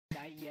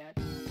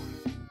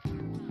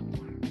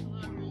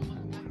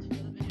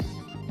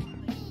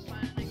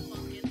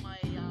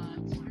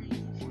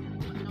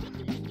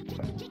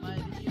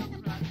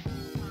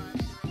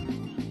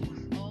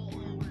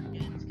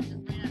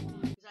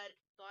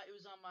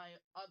my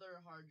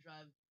other hard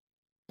drive,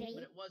 Three,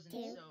 but it wasn't,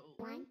 two, so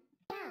one,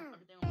 go!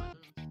 everything on my other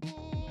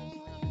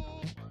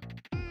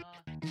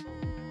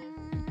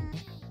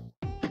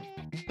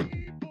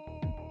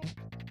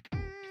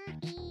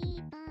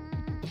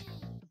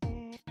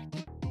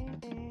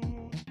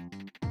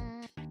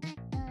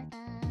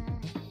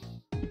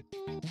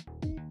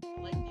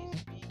like these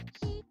beats.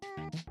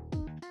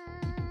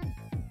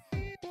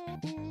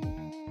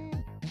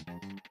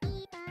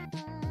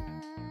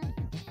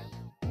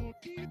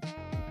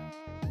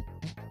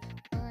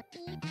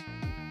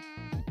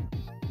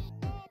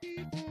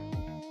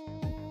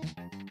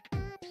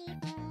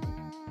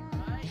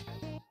 Alright.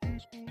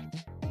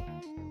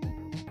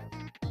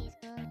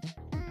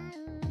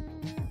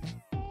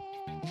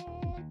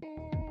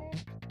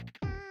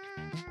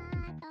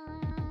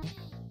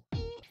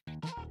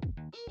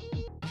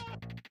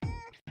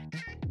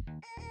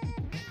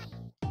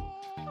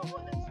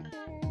 What is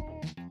that?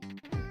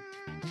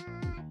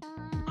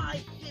 I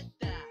hit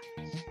that!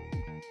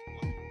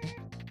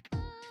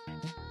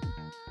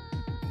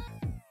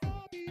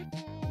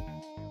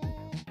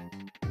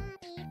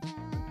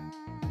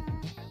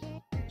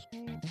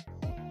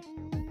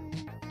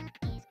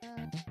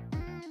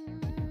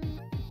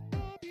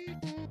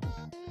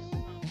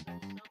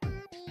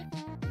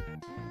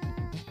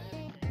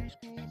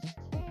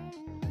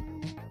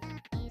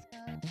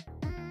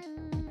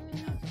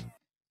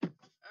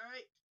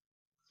 Alright,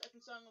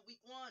 second song of week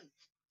 1.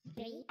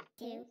 3,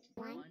 2,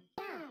 1, One.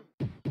 go!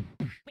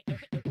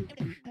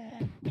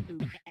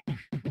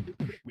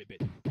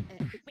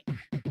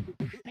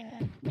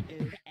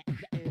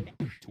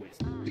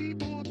 Twist.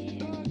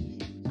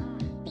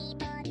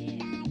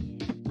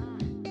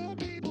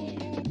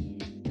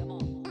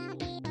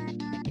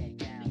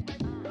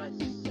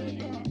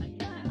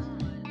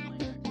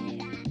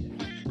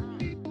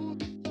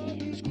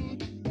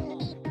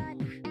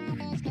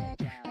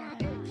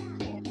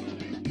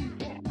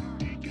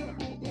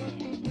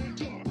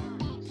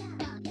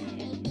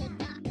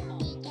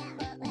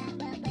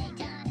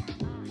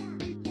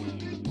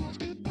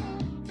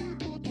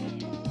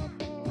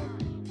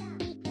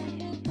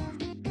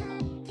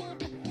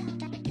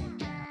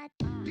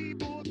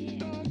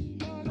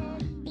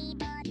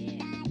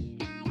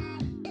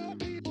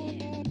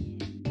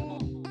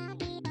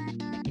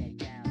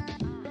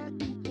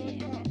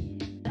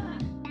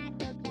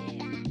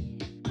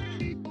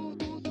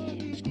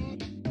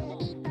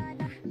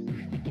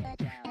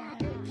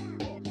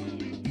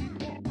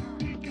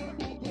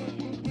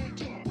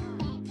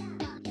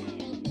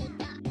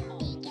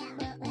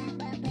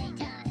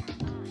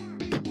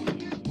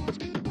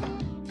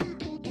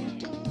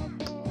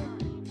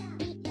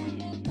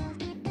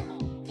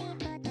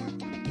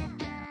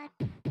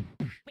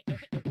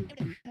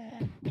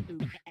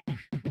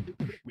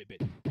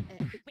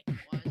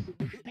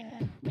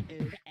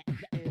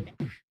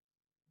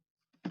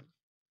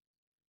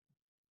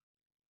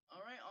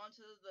 Alright, on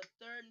to the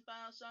third and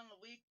final song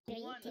of week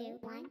 3, 1. 2,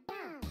 1,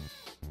 go!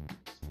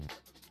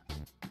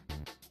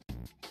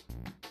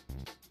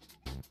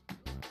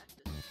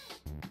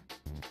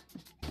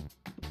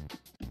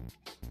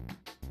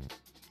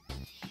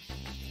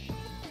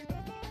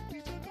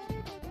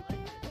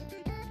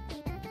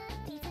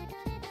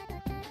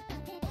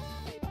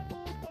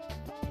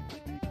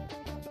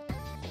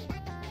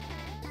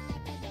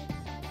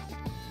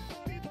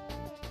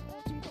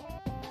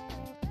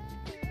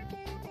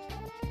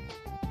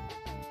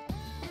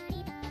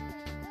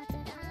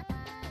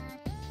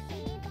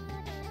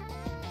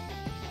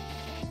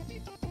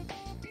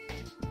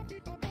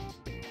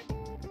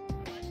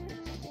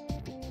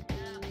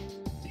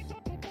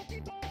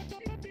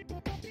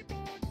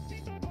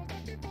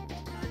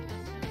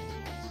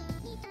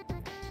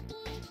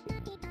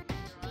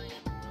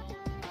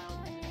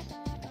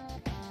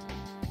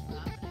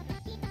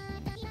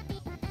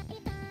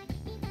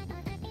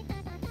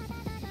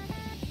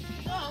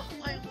 Oh,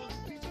 I almost...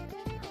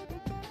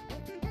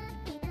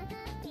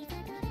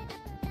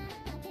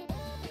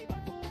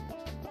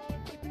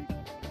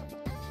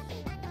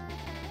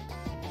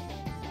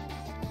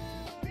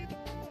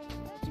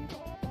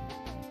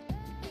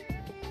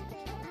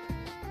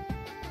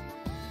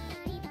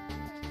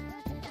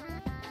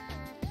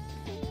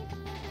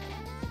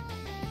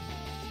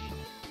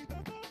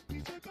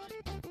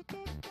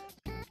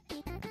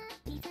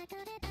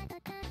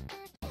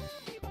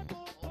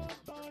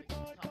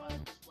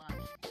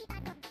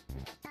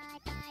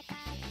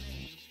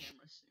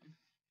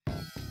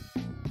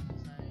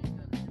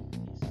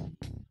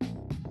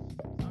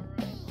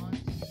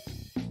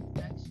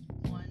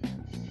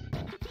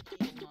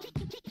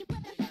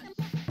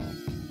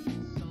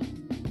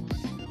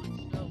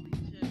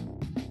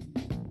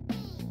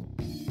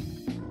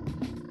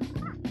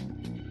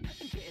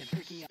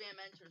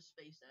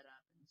 Space that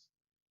happens.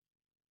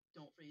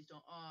 Don't freeze,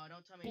 don't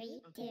tell me.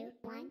 3, Okay. 2,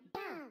 1, go!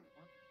 What?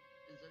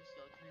 Is there a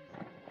skeleton in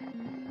there?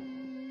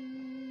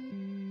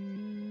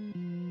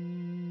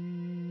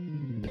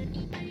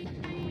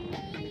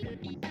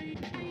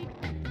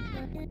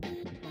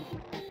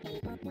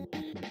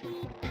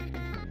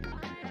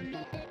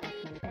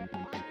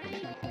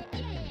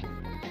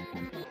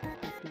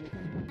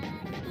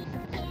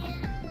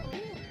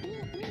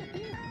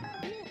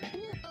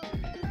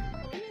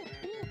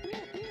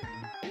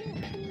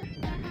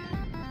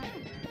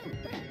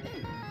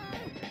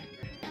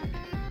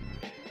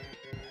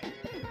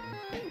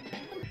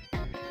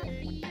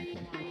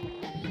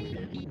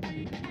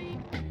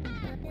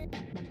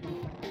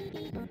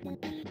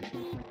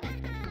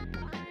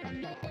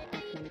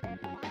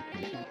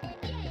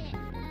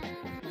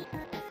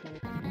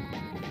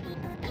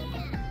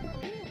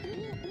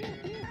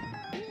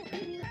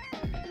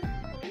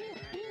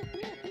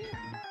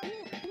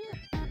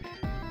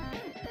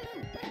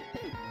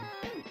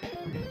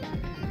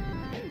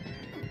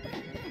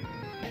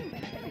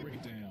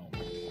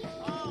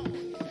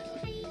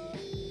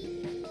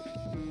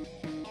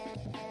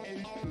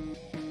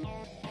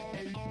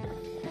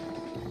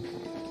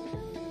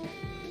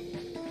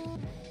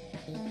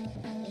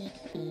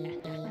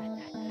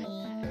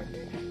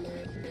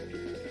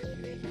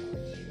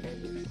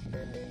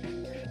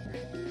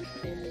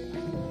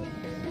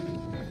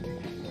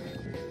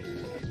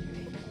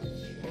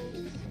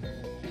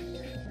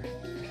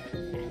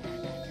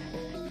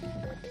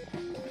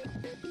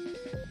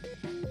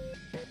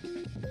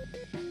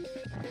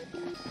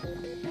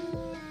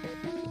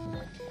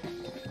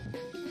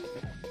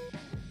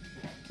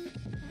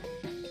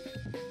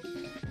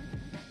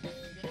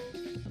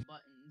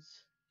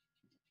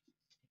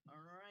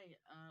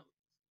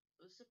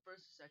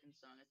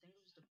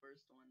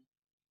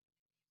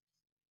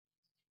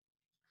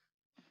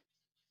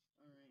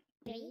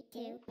 3,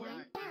 2, 1,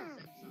 Alright, go!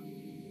 second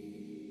song.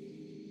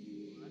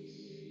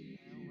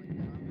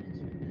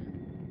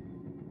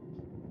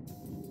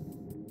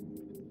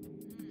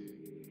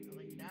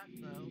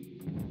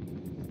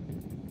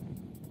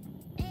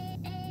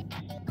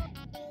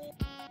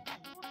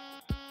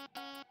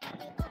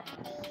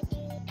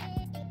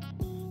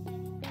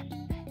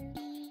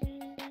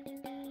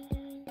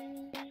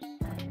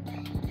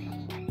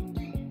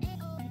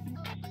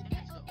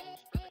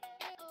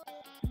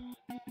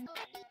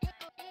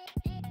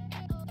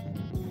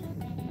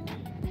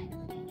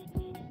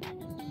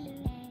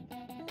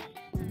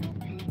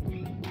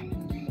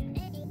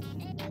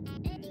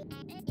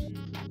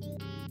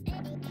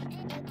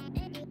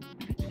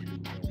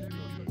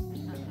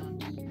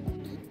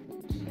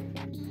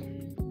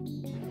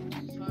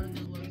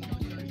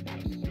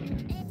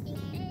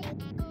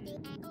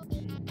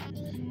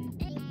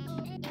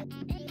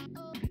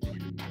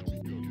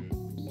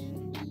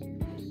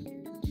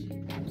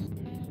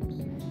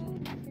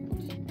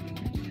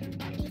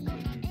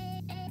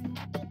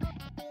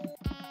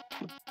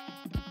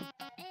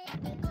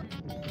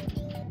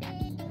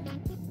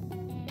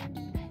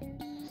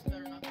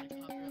 Well, that's,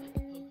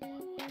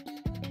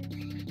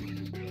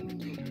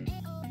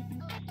 I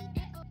don't like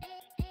the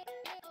confidence right there.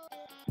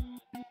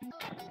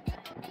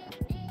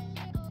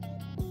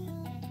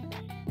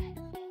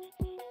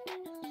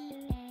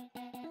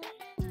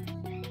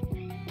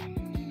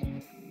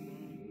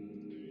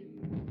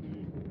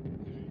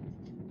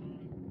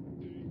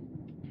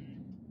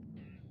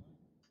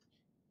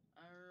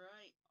 I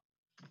like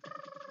that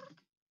though.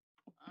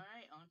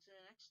 Alright, on to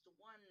the next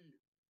one.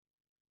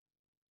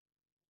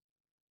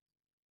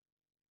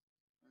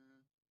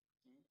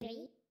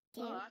 Three,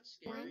 two, Oh, that's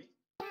scary.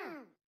 go!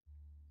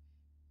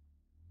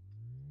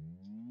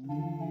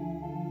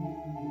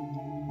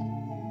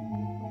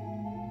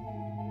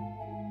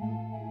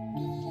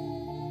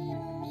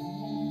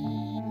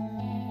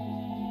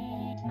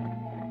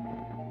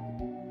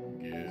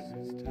 Guess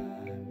it's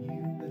time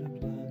you better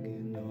plug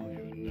in all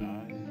your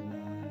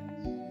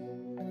nightlights.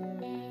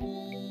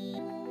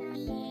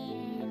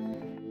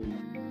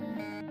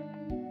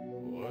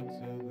 What's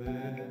out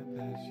there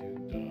past your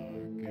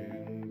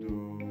darkened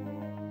door?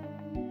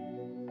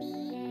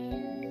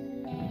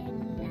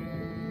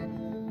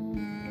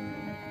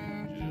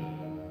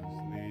 Just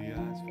the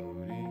ice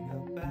floating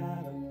up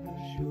out of the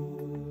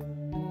shore.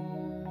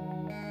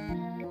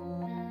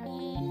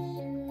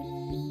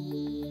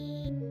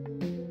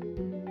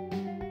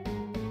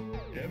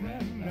 Yeah,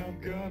 man, I'm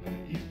gonna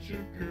eat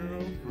your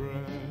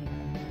girlfriend.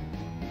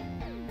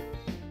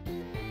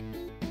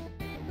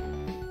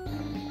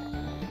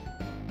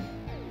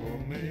 Or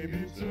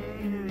maybe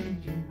turn her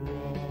into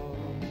broth.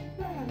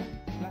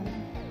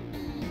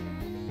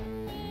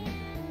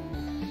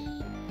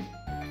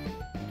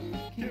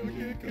 Kill a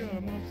kid, cut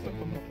him up, stuff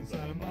him up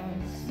inside of my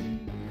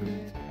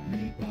secret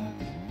meat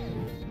box.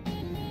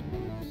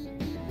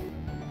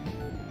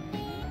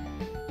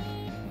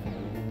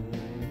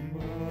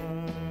 My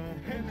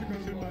hands are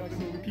crunched by this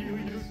little peel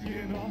your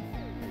skin off.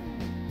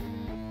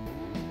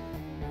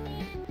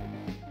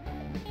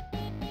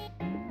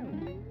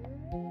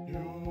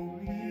 You'll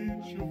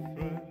meet your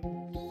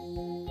friends.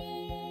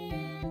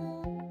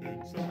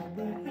 It's all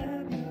the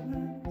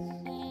ambulance.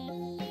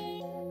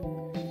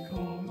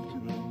 Call to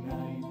the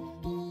night.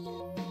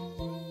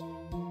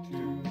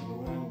 To the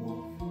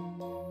werewolf.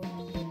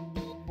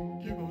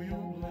 Give all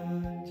your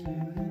blood to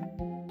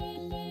him.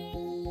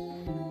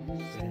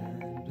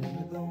 Stand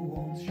under the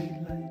warm street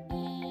light.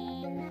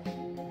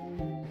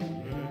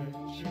 Let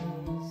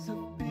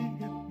yourself be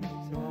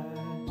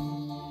hypnotized.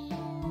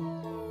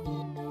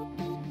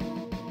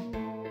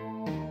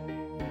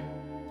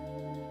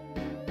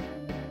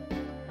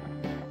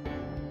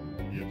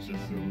 You're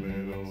just a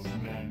little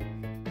snack.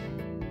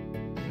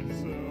 And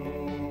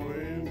so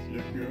is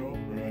your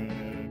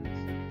girlfriend.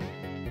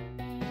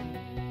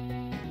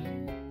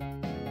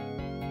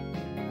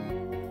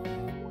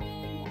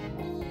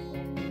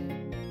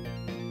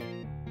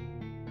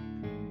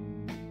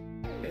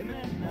 And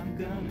then I'm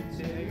gonna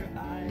tear your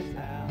eyes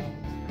out.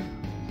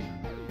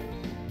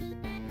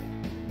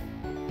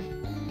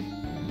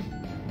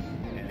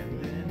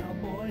 And then I'll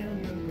boil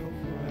your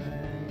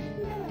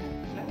girlfriend.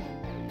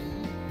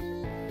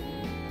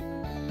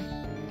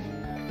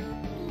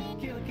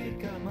 Kill a kid,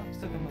 cut him up,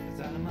 stuff him up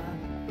inside of my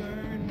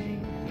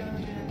burning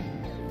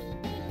dungeon.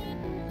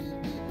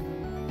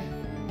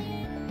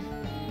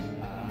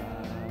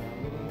 I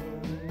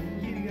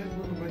would give you guys a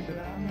little break, but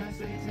I'm not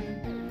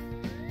Satan.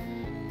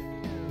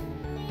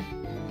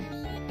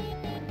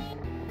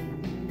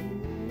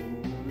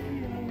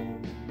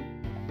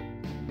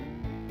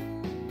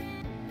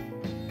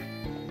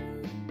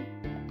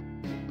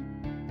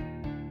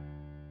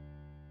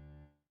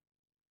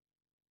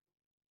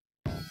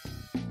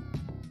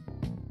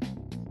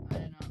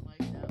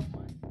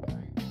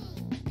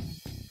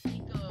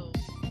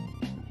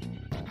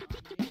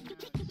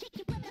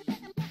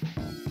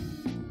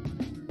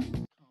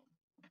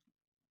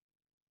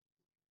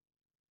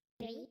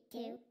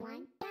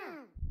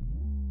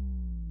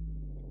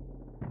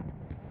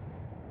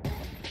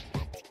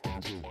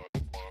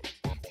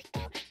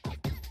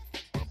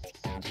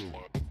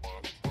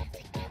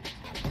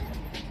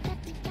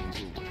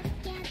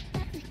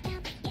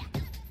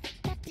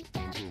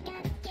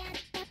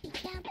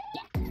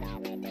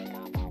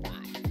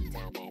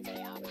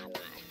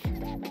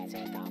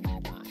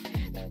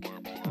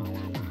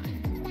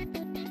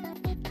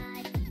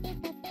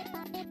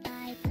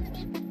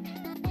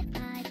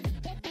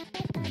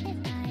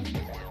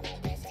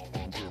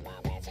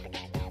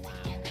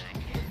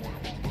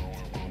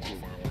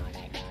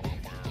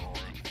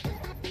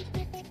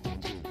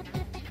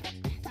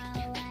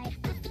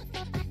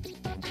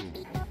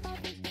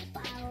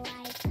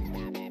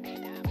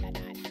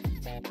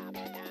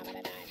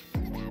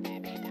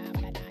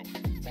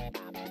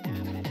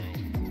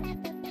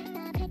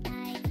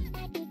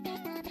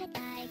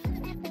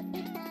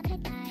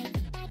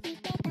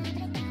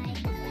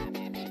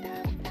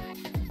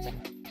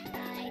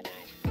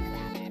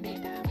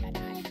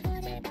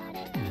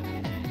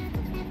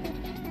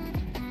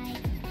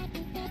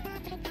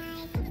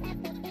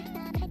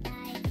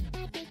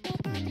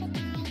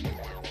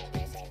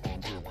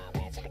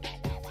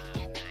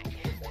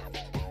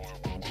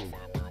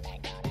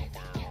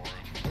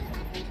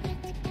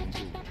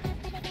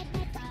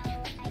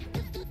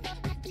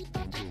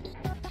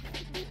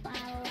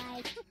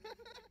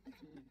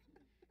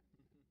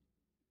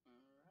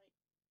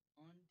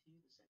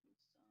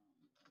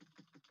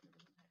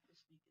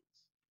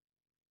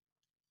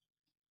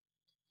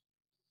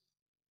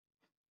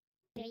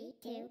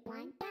 2,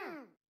 1, go!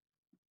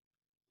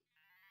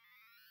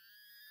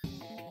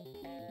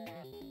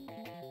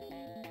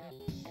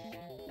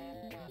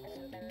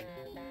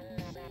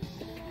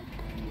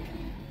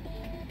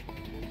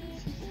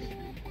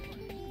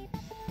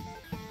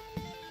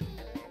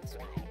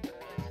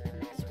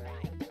 Dude, this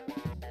right.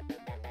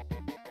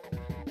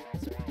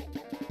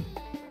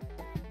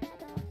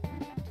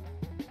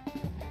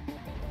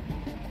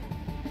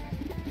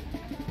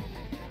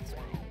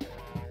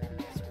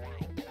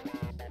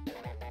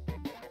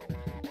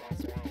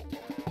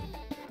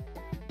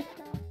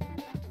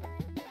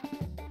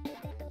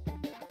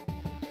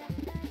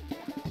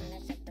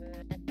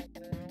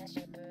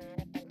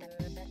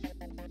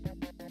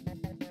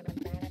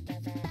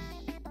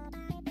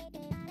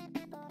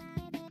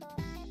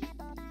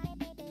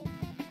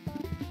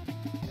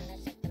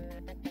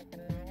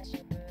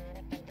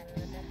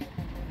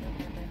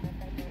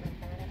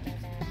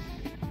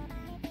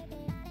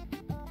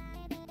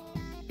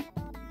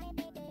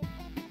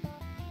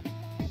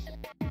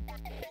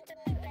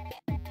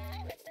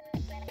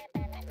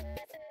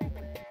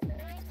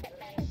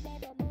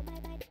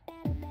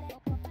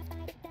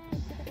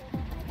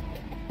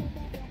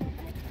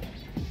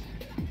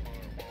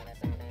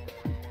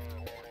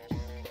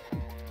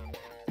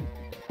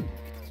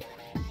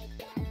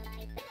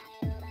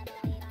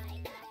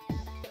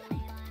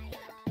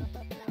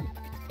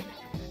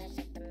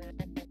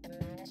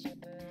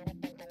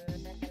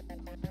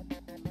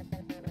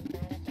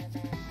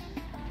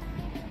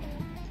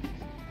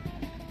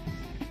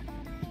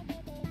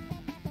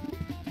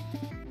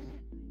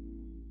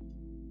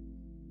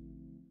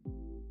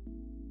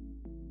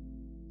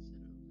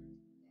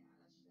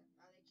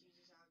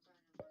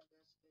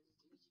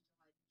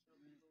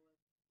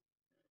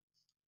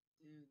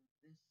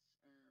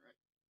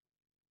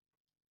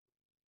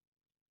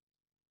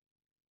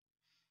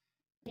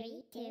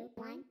 3, 2,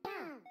 1, go!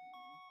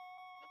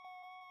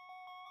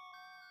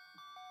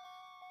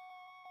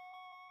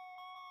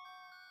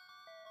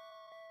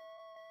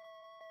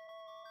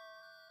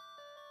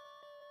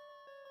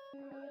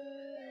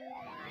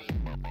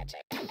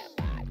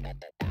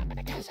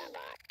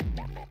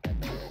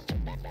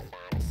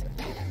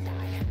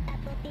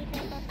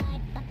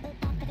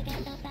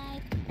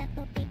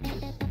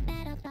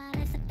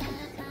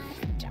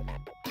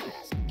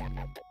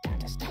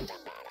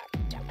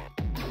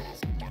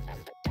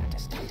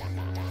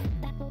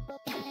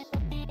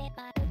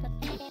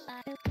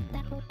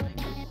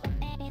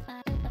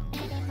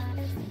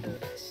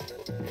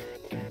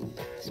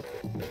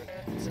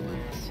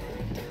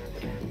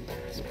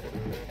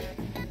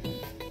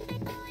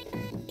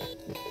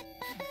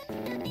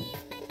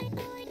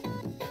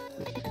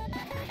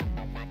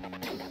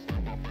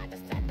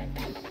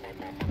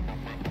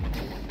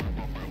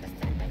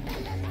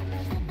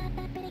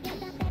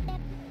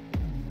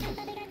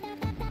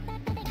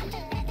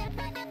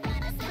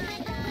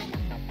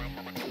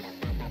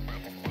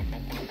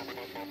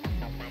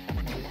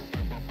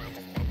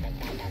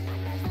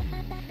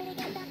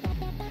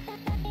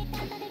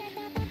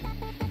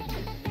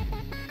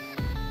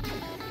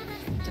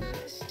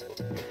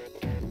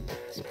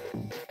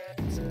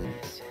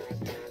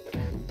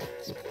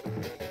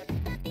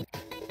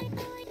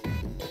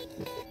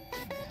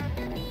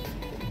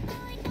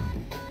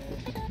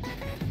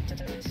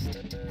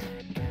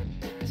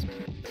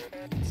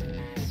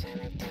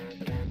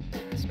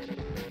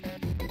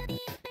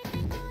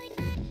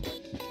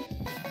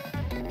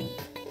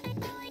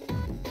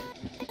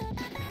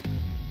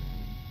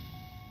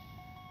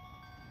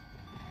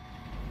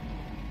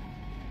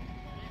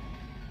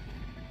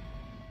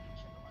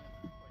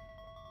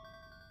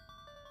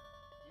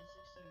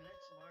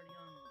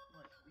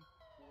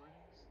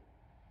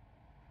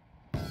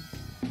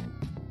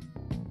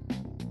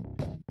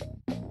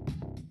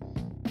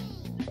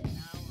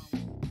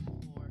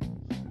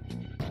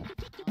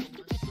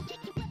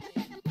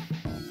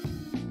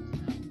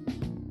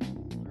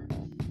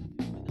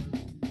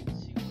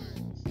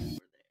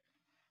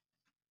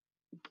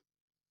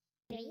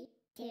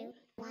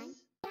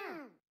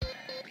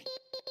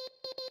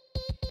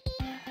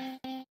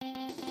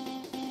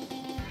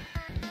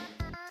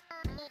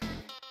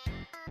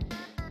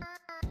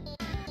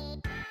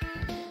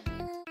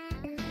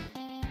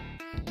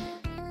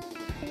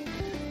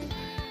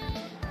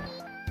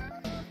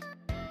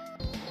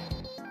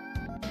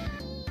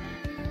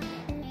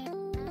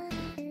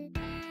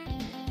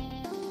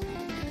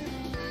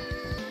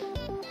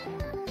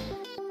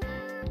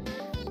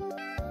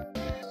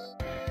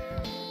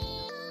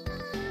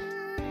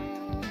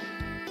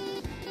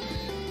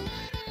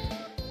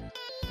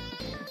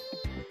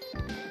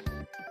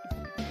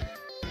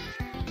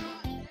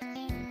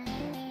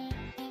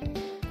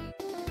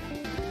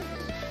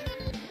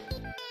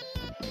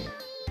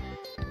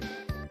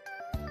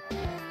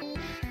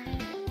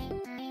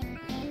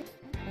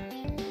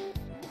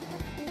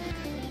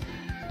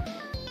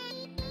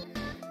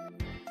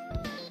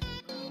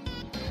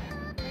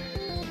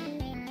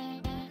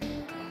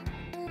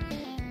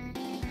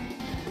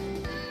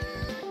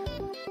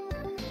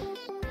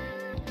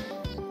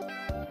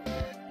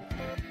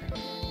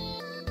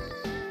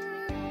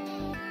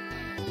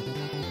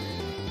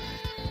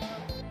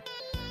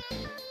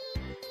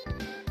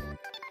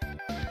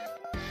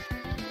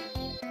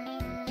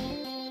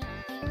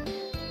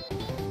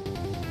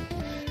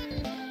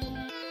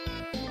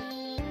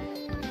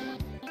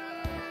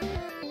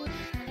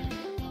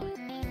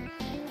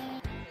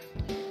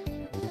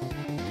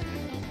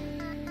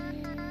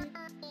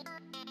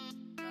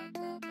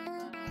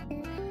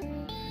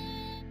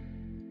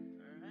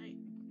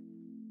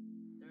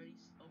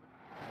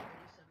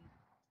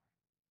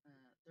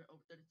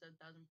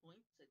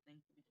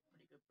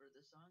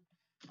 this song.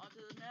 On to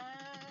the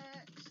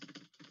next.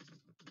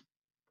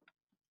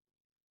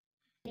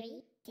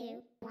 3,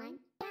 2, 1,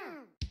 go!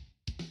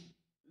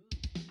 Ooh,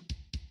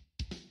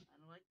 I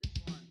don't like this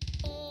one.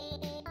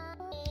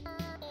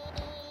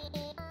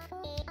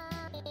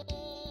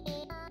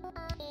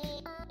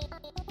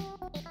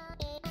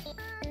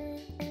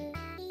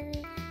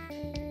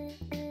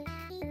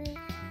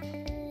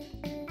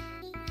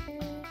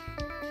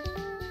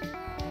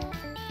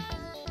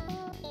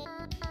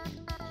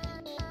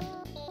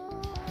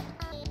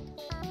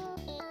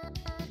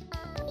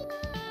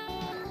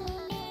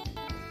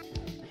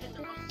 Hit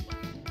the wrong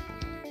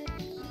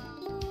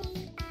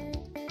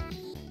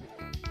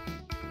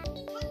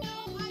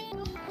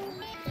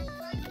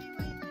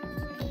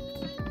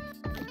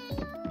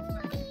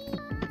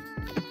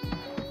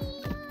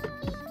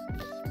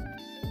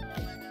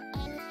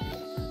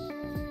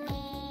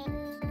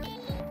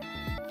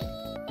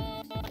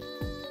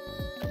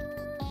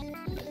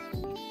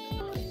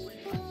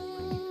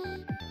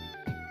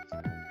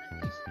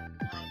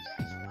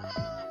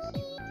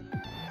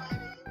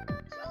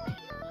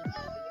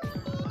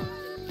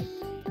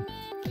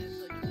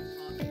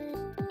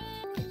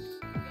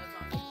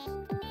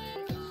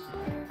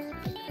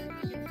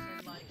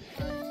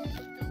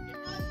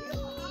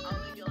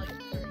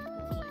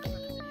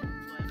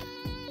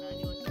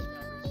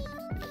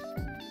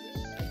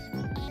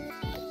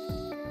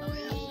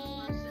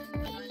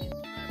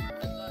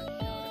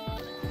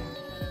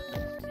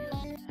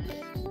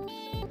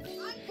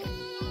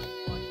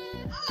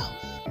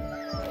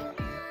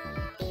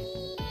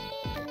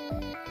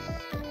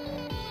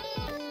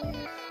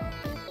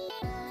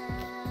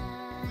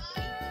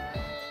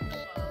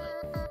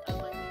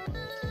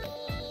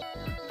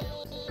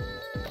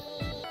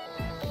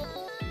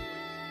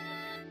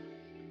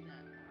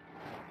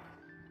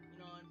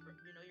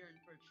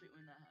treat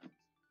when that happens.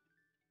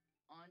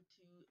 On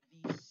to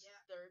the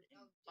third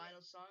and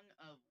final song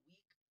of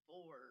week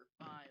 4,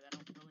 5. I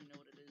don't really know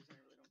what it is, and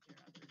I really don't care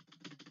either.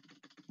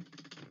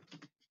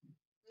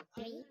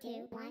 3,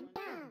 2, 1,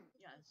 go!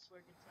 Yeah, this is where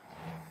it gets up.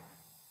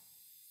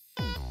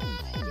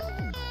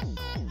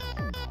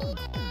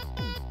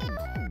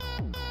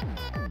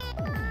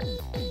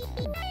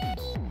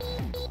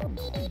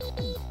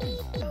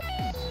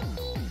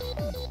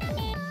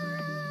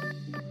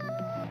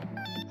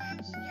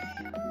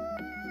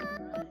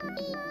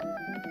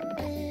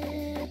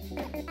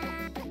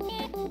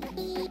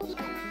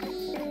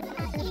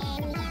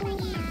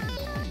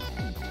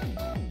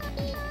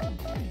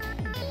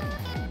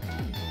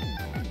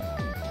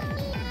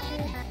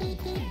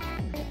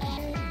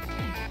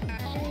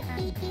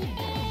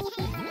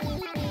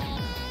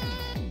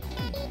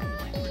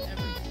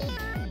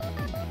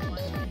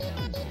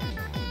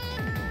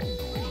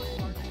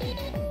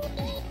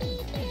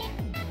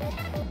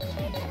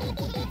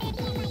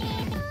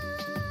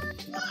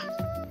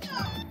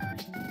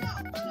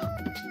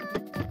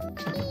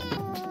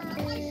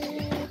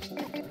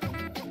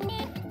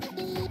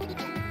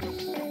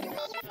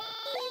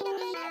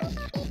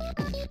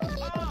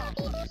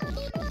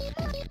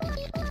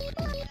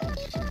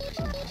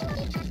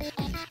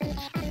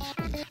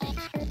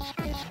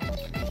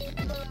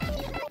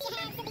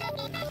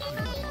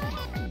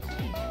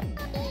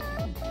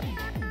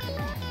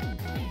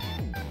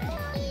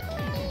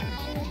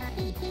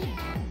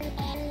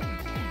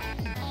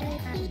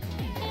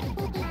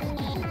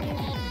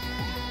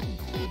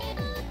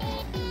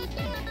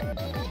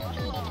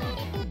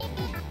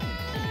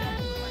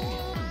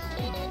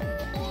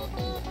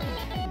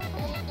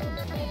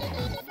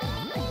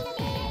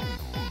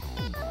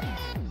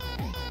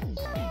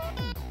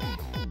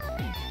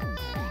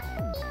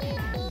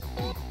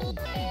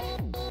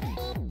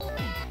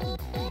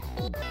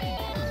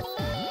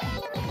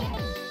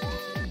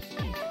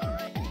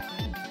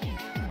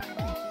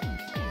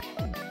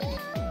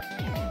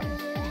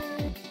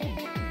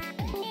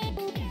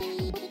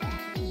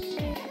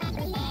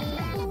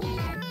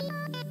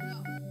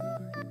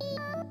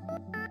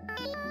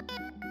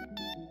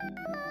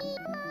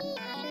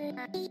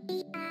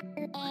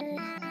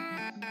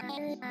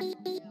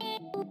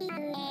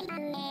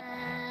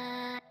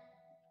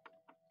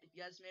 If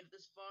you guys made it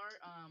this far,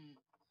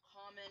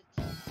 comment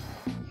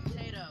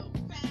potato.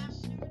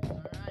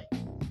 Alright.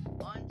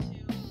 On to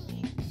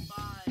week 5.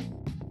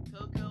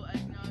 Cocoa,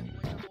 eggnog,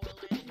 winter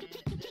wonderland,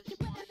 and this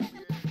one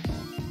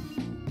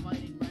we're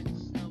fighting red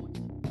snow with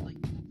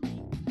like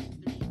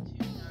three, 2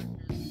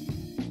 characters.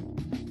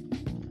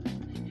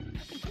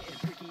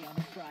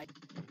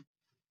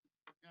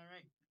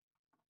 Alright.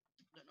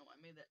 Don't know why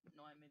I made that.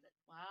 No, I made that.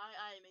 Why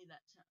I made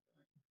that sound.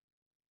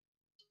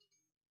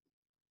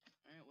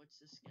 Alright, what's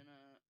this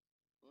gonna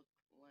look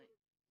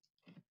like?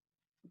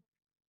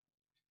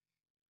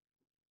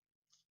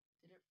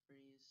 Did it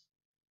freeze?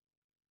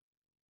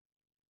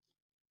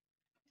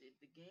 Did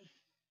the game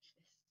just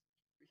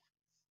freeze?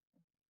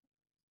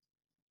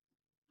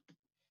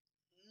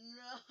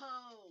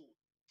 No!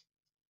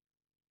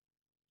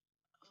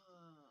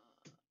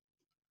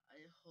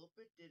 I hope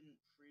it didn't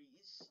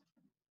freeze.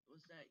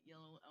 Was that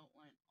yellow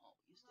outline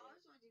always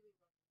there?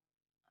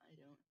 I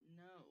don't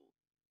know.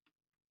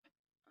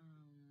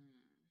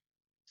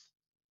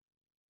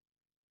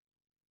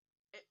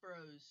 It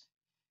froze.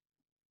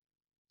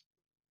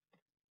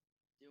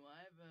 Do I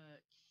have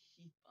a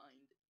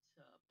keybind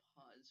to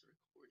pause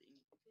recording?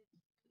 Because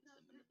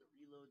I'm gonna have to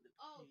reload the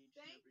page. Oh,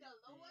 thank the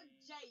Lord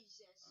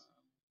Jesus.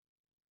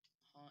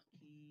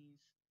 Hotkeys.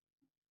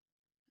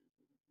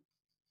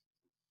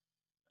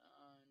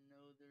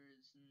 No, there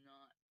is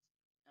not.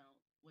 Oh,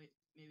 wait,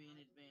 maybe in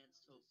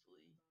advanced,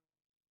 hopefully.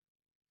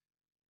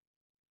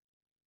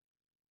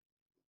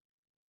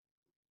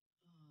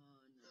 Oh,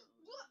 no.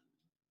 What?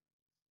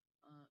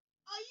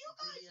 Are you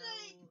guys video,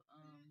 like?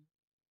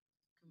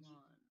 come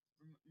on.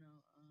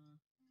 No,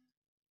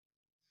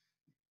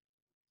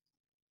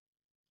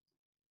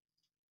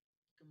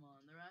 come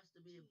on. There has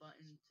to be a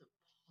button to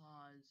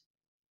pause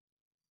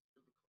the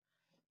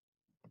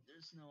record.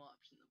 There's no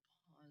option to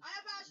pause. I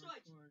have the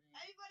asteroids. recording.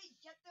 Everybody,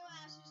 get their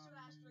asses to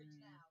asteroids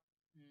now.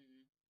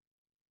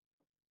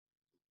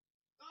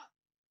 God.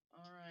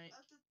 All right.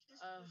 After this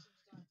person's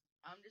done.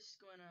 I'm just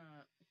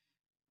gonna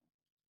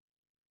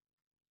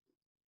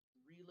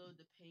reload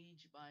the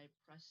page by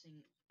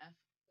pressing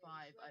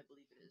F5, I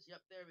believe it is.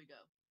 Yep, there we go.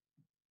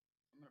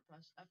 I'm gonna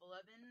press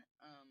F11.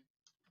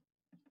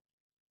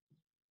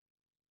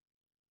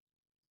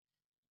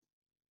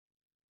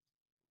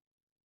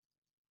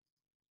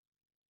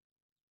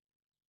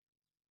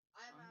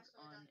 I have On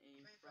asteroids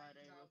a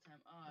Friday real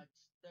time.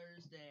 It's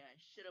Thursday. I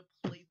should have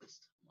played this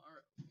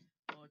tomorrow.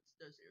 Oh, it's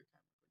Thursday real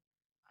time.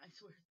 I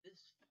swear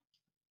this.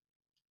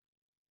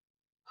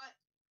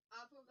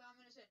 I'll prove I'm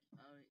innocent.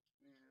 Oh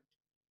yeah.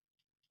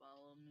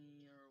 Follow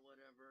me or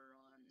whatever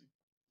on.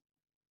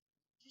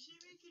 Do you see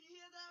me? Can you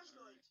hear the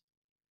asteroids?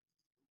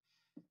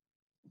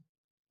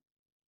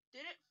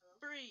 Did it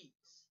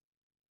freeze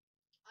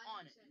I'm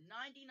on innocent.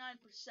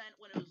 99%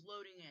 when it was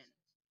loading in? Innocent.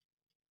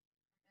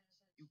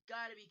 You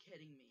gotta be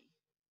kidding me.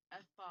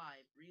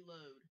 F5,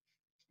 reload.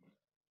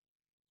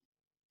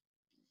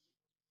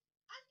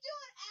 I'm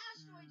doing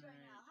asteroids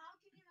right now. How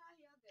can you not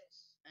hear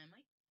this? I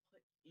might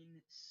put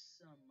in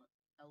some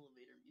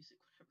elevator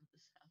music whenever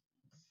this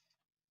happens.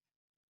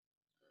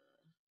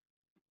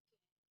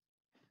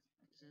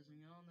 Because as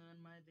we all know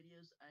in my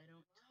videos, I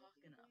don't talk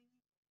enough.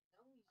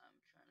 I'm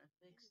trying to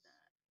fix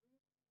that.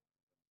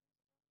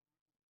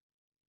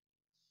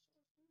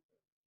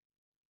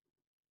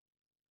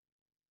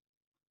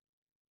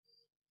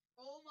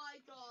 Oh my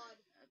God.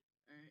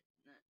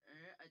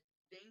 I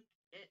think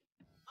it.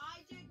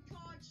 I did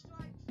card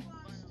strike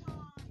first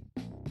time.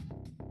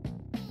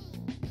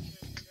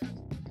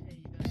 Okay,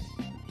 you guys.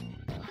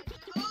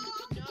 Oh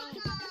No. my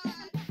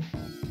God.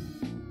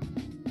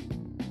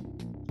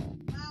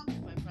 Well,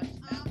 If I press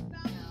I F found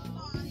the now.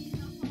 body in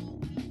the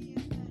hallway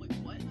here. Wait,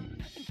 what?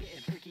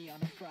 Getting freaky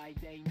on a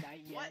Friday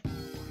night, yeah. What? I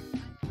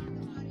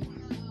found the body in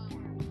the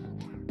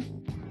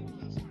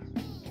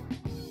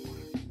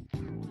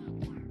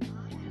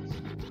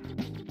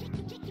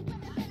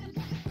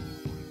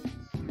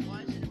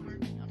Why is it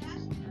working? I'm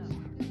pressing F.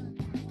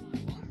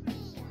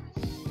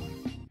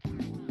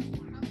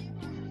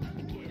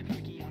 Getting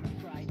freaky on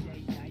a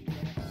Friday night,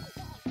 yeah.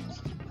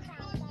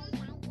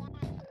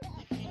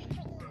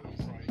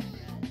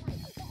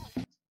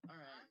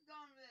 Alright. I'm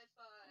going with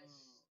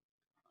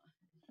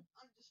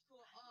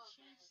underscore off.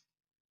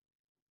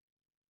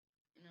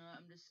 You know,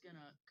 I'm just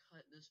gonna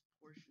cut this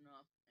portion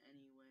off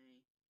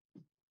anyway.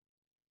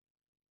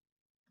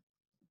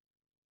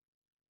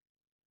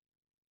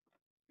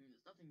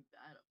 There's nothing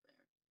bad up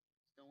there.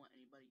 Just don't want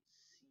anybody to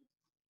see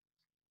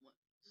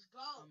what's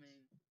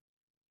coming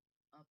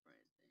up or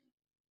anything.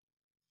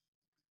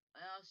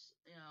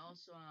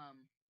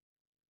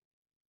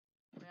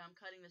 Wait, I'm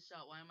cutting this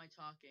out. Why am I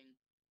talking?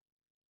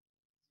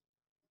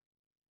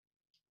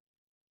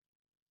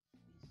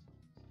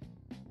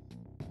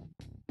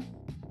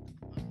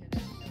 Okay,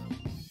 there we go.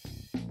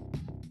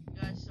 You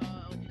guys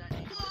saw what that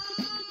name was?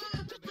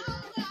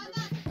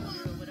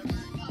 Or whatever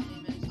his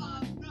name is.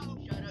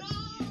 Shout out to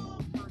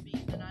you for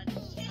being the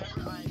 90th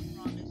subscriber. I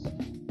promise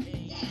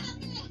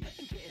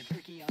Getting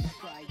freaky on a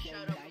Friday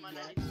shout out for my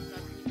night, 90th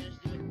subscriber. You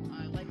managed to do it.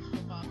 I like his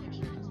profile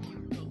picture. It's you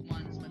from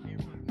Pokemon. It's my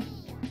favorite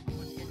Pokemon.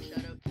 Once again,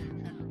 shout out to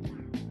Trent.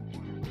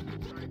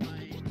 Sorry if I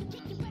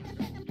pronounced your name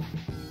correctly.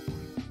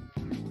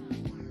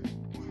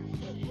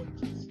 It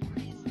just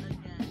freezed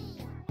again.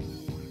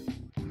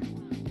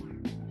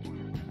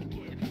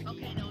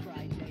 Okay, no, it didn't.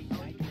 Friday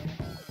night, yeah.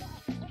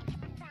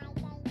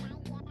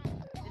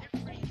 Did it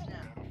freeze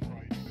now?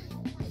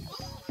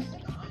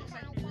 At least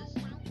I can do this.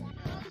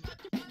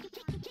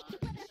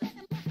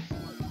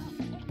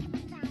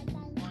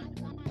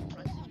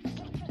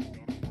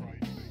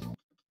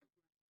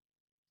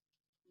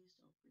 Please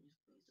don't freeze.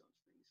 Please don't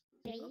freeze.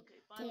 Please. Okay,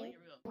 finally, here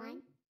we go.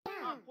 1, Oh,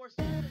 go. of course,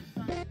 it's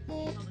done.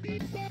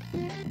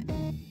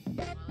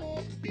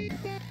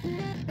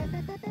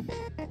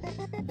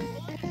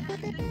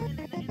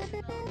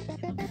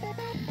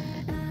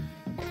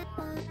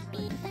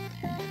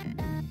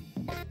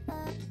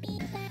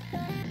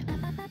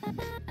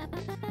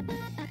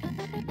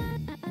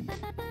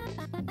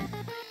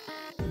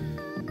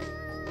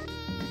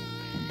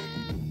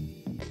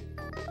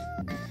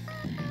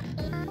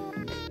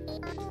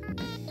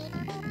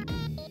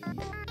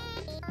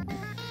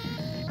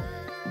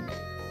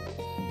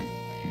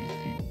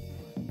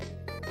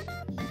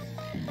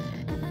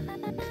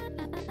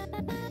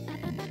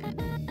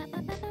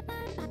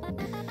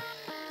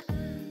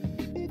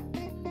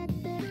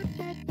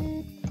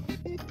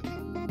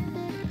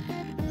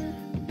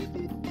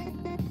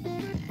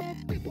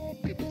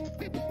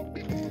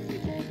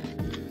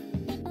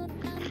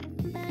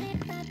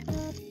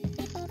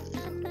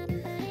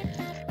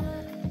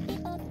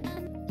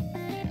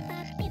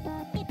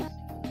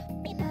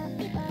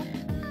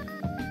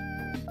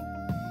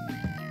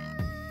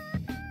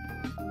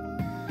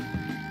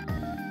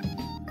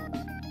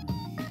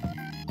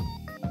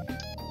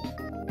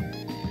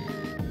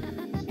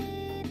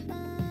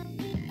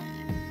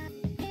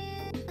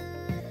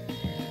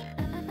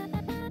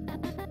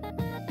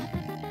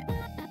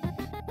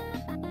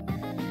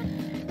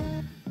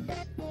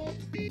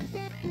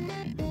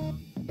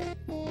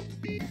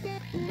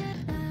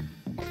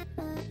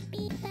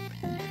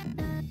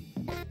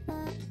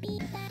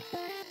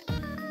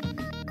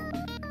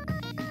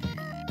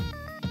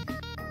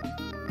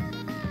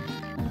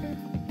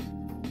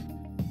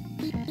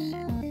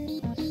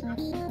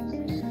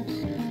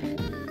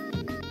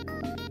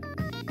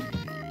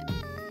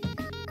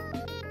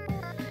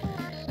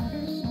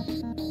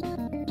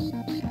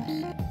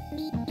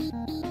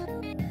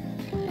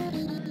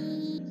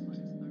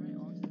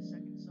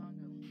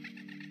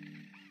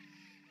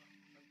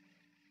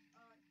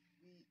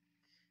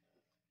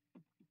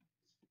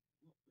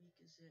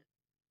 is it?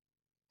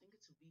 I think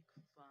it's week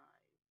 5.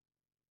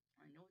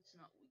 I know it's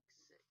not week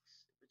 6.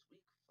 If it's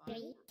week 5,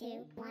 3,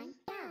 2, 1,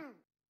 go!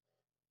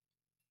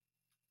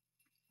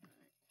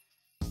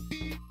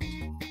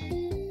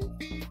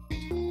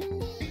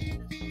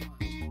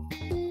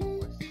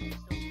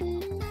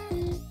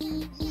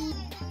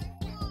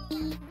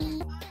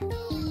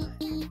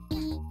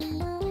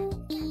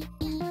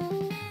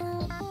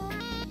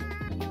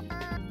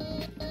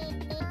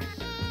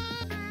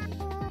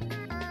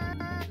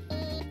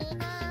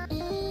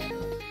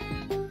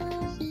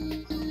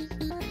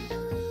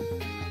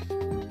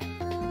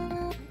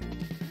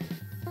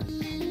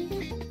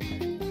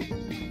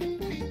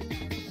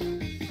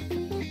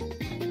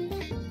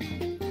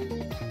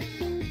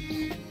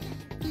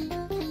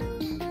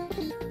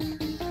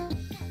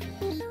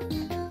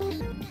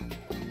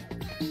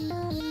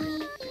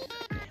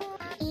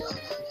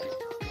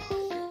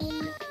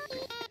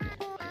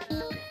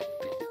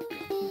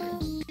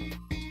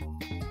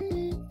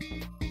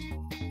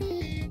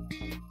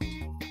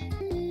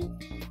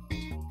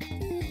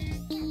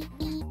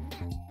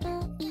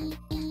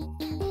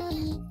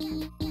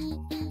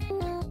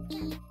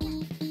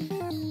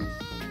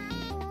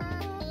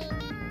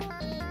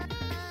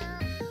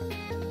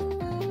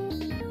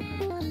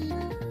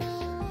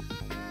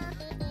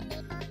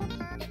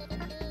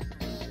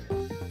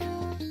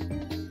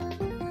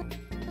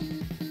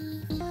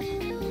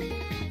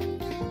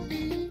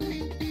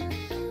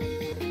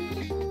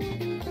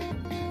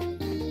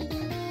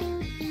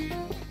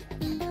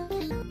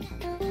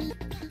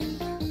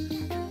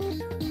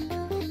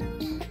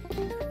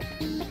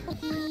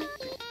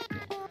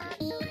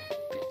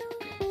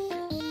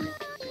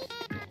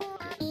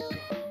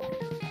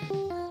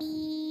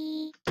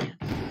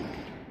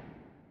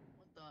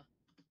 Dear God.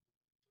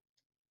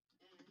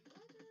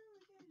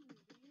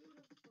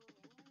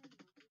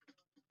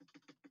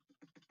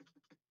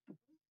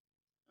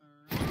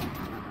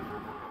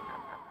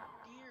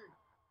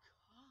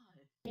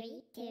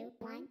 3, 2,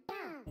 1, go!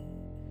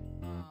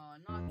 Aw,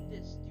 not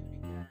this dude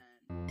again.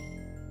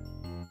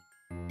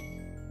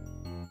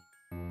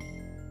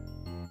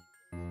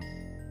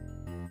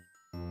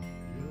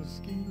 Your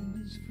skin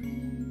is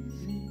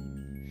freezing.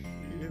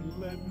 Here,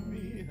 let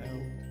me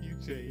help you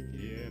take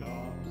it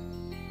off.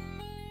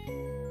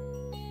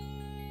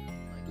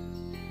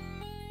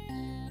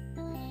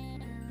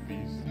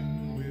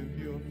 Feasting with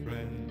your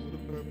friends, the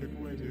perfect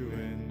way to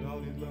end all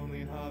these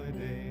lonely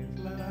holidays.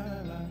 La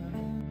la la.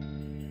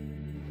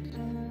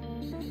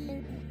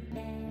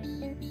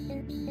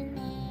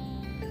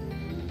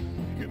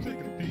 You can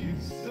take a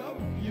piece of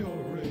your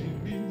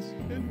rabies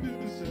and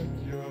vivisect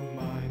your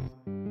mind.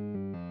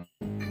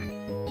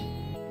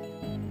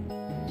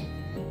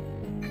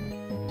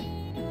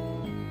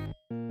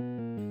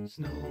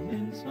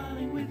 Snowmen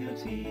smiling with your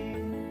teeth,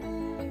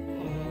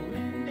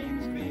 foreign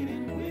names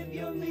created with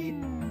your feet.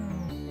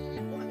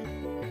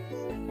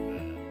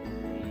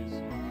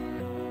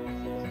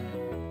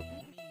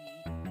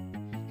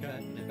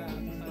 Cutting a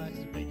thousand slices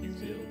to make you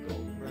still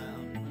golden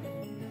brown.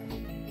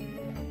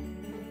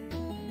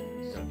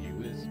 Some you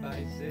with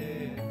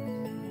spices,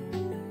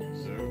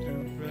 serve to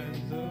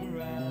friends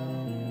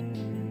around.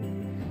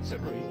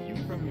 Separate you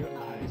from your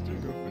eyes to a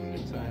girlfriend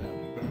inside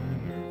out, burn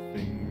her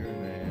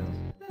fingernails.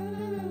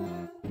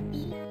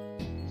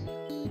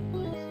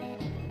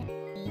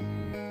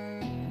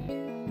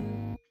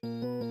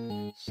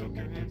 Soak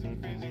your hands in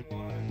freezing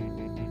water,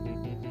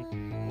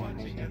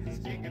 watching as the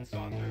skin gets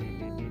softer.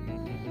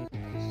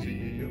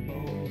 See a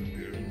bone,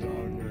 hear a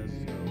dog red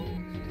snow,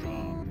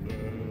 drop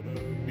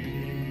further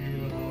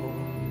below.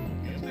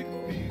 You take a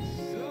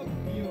piece of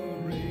your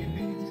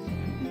rabies,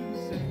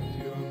 dissect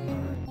your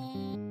mind,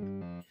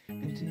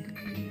 and take a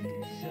peek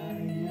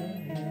inside your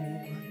head,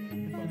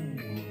 and find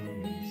a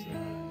worm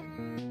inside.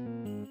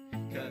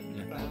 Cutting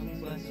a thousand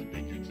slices,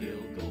 make your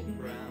tail golden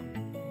brown.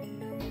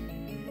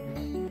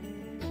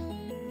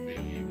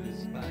 Fill you with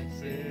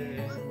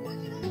spices,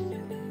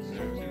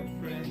 serve to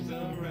friends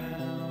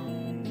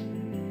around.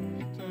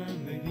 Turn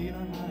the heat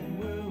on high and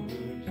we'll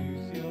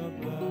reduce your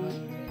blood.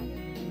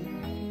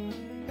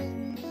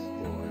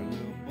 Spoil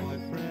little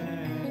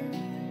boyfriend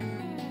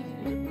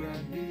with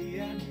brandy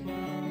and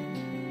fun.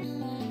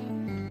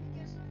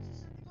 Guess not to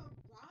something called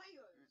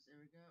Briars. There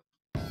we go.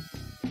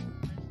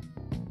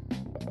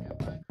 Am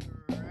I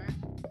correct?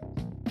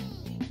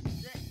 Week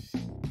 6.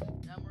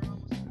 Now we're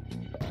almost.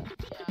 Yeah, it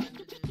is. Oh, I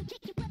never even did this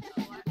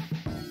one. I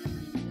think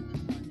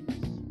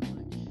it's too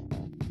much.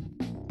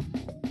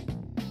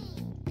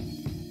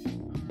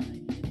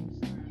 Alright, getting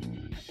started.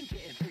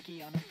 Getting freaky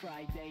on a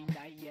Friday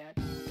night yet.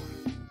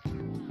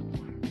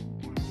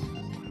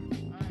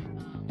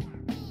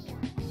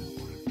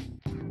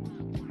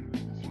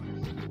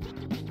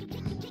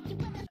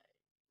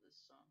 This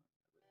song.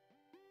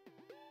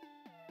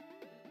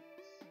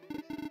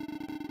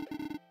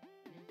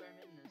 New Fire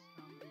Midness,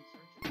 come and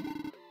search it.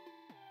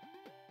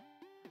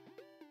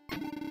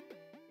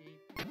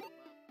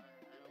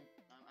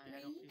 I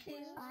don't 3, 2, do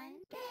voices. 1,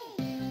 go!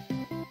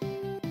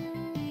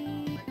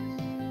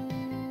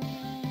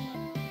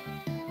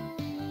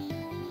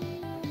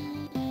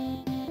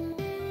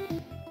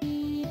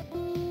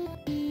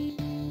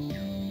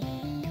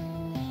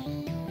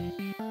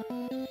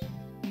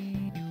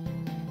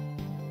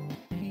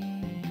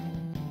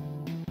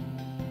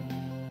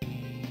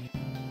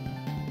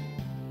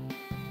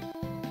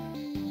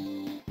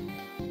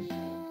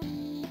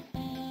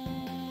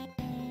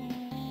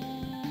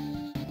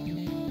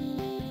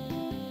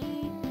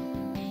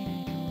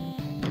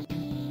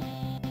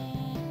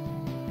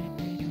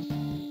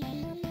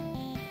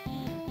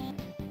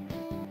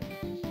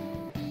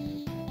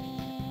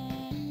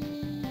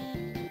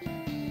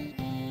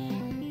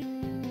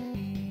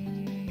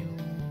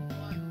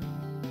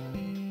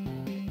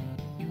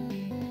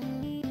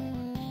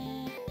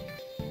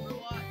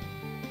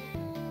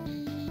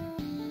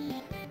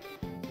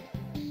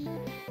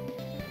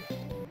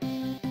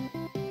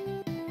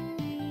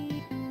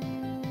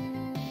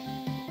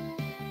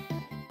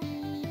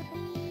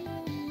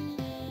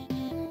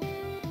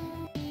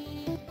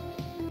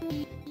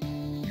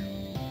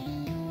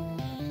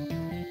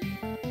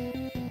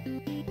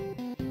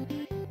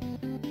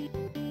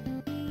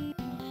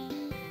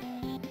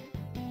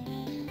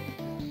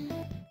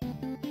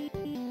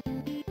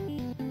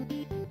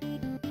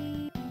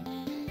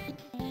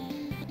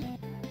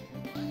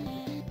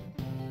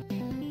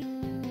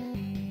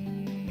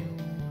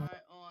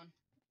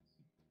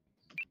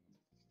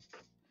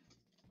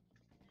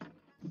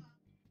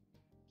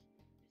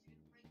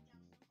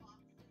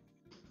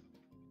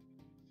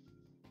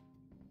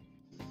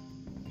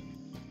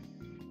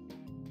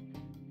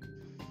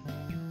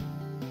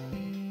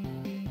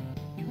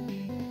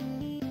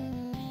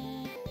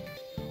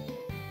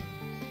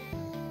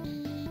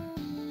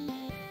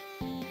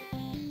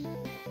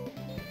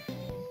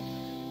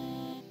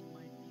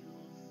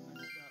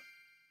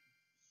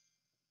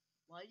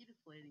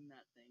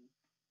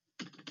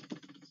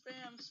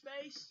 Wrong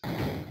space. Oh,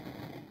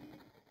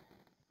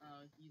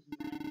 he's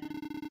mad.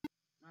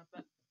 Not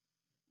bad.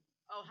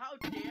 Oh, how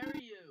dare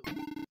you!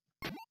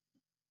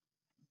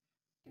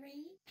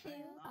 3, 2, I'm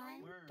not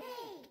 1, worm.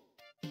 game.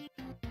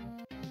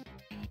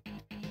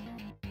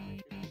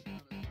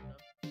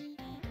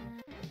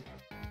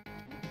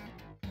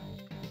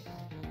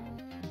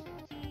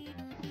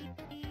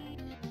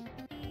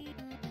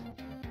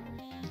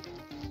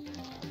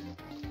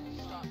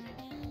 Stop it.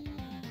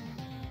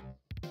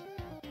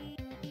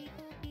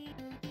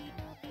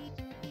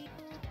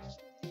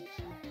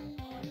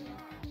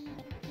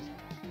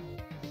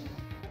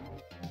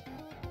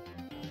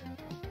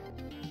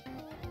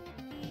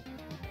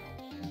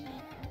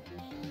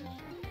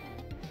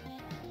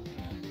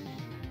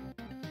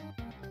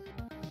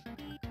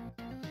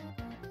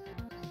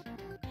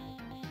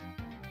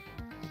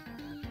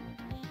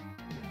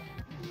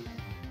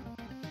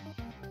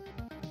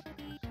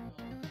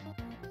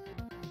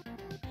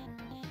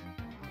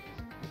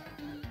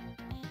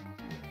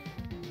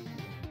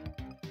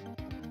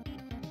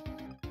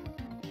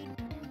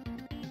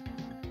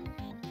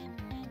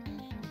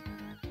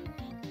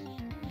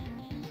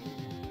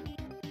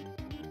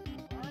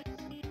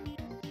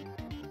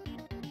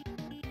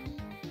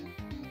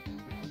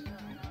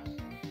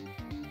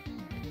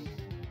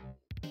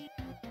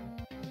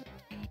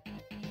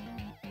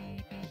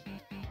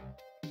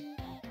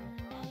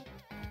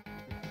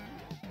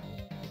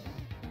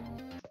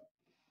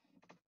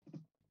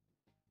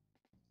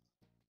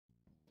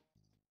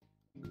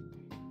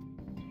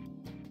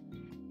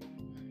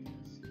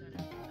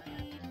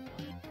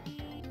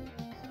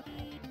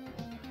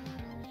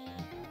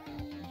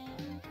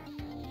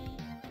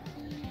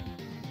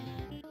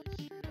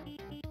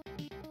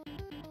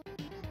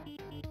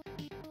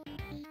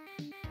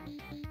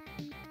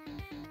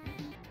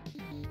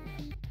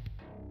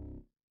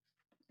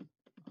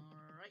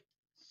 Alright,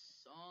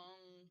 song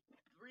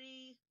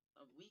 3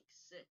 of week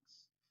 6.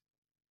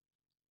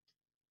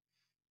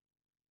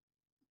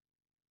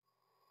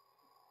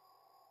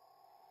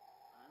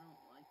 I don't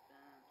like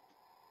that.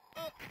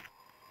 What?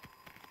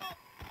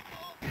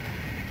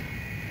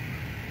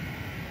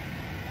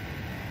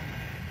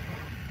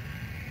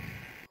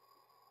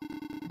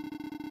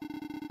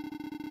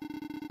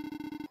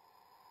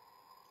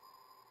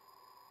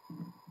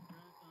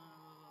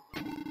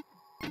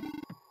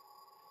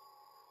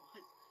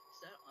 Is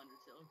that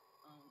Undertale?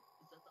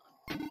 Is that the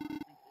Undertale?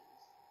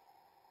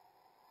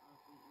 I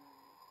think it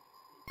is.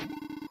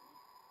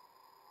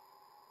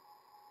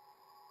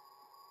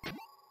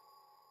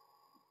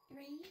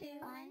 Three, two,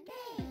 one,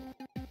 game.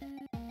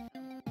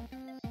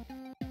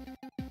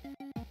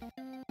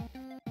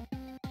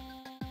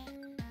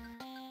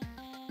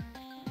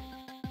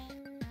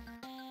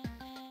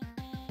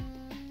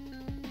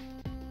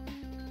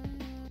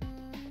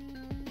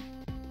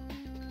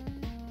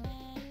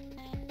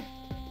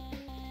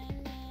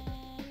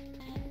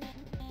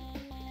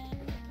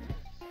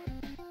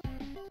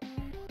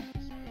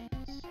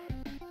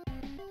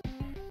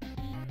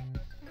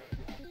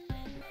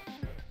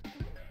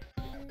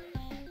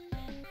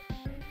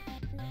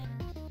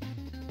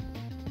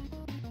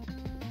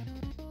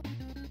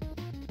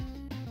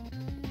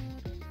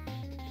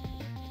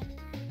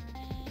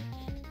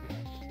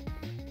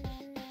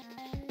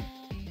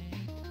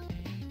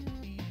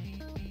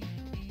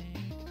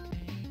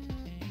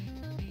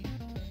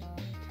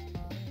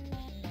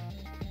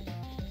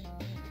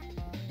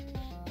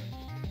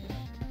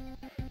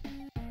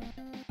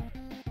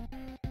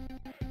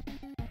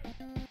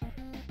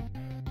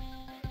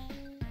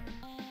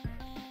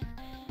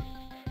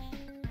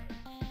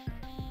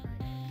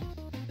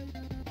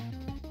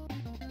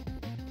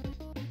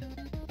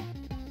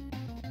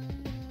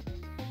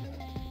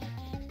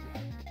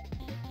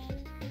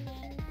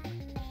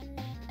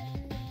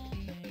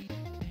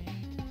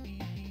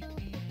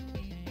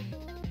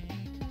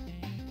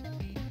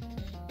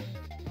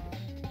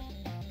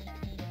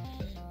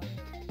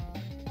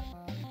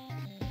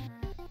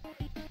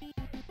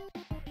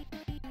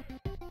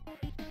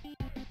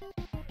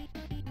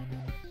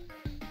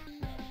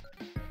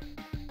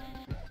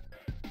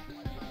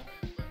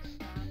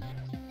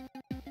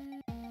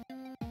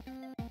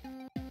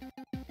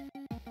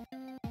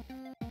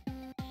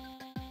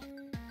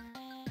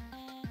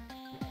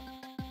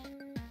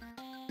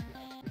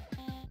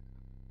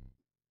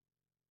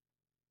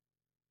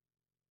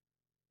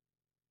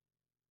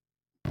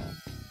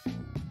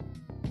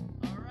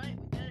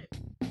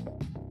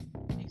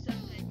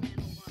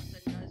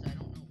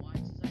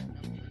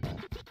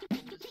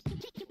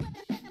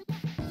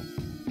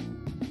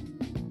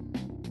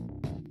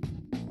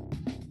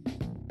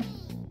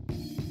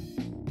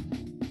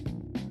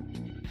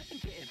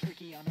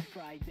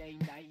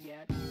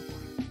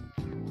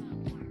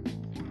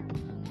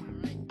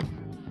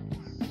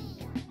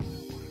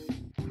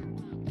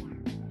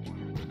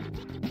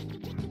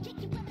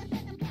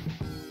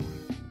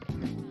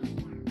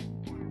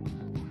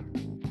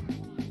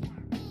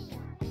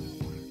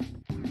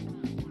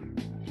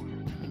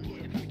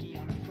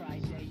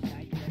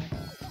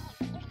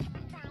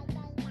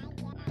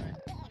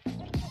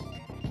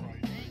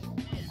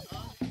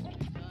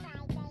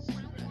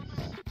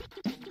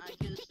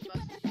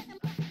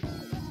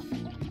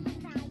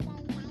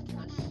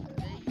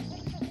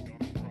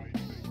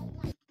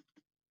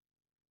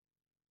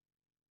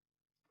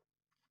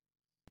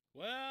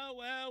 Well,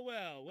 well,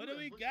 well, what do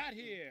we got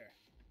here?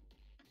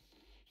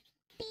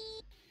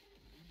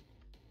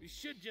 We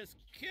should just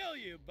kill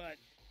you, but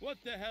what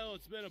the hell,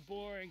 it's been a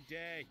boring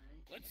day.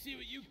 Let's see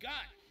what you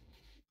got.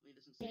 Hopefully it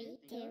doesn't say 3,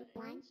 anything. 2,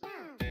 1,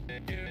 go.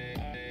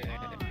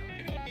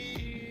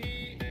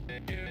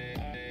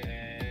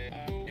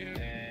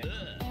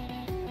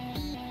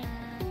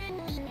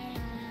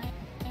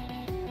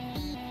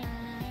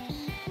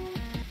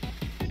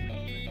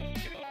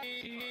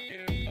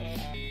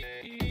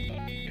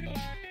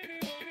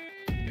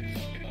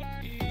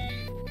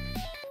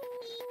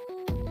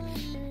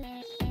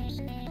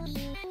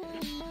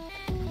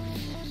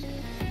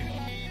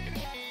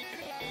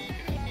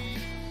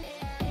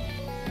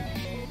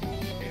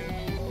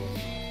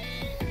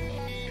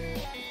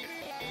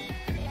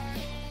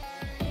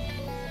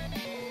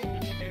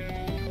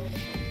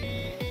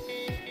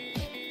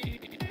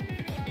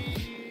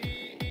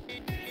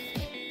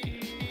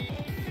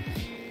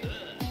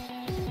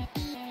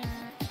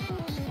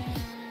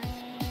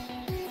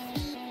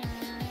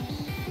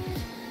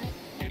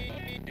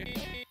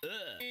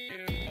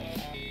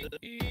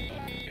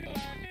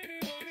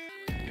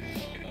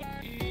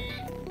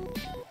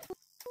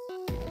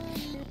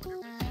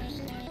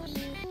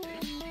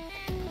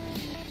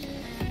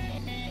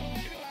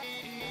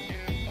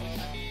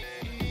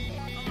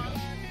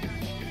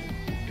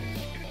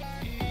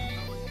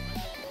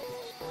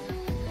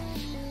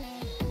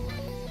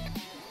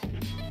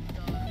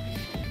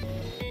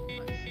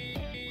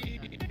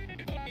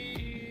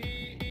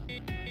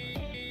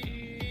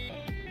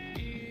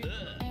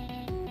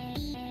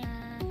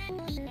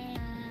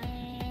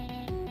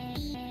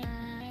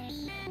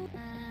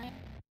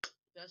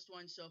 Best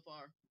one so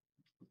far.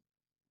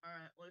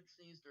 Alright, let's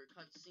see, is there a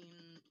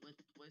cutscene with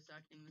voice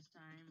acting this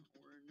time,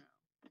 or no?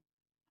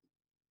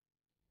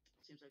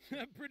 Seems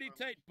like Pretty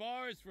tight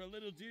bars for a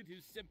little dude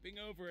who's simping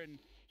over an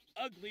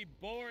ugly,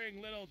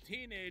 boring little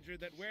teenager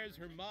that wears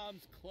her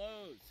mom's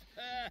clothes.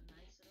 nice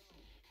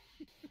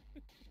at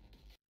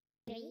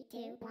all. 3,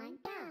 2, 1,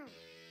 go.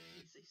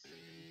 You say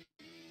something.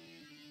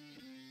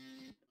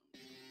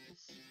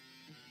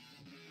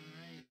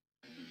 Alright.